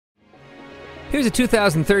Here's a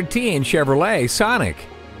 2013 Chevrolet Sonic.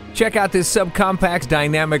 Check out this subcompact's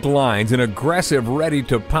dynamic lines and aggressive,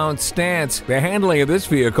 ready-to-pounce stance. The handling of this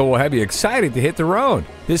vehicle will have you excited to hit the road.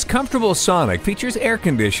 This comfortable Sonic features air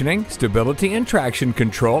conditioning, stability and traction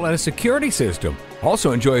control, and a security system.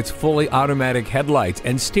 Also enjoy its fully automatic headlights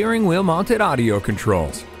and steering wheel-mounted audio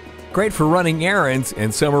controls. Great for running errands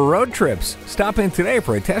and summer road trips. Stop in today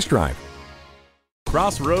for a test drive.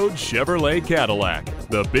 Crossroads Chevrolet Cadillac.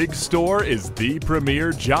 The big store is the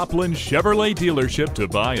premier Joplin Chevrolet dealership to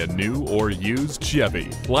buy a new or used Chevy,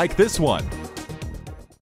 like this one.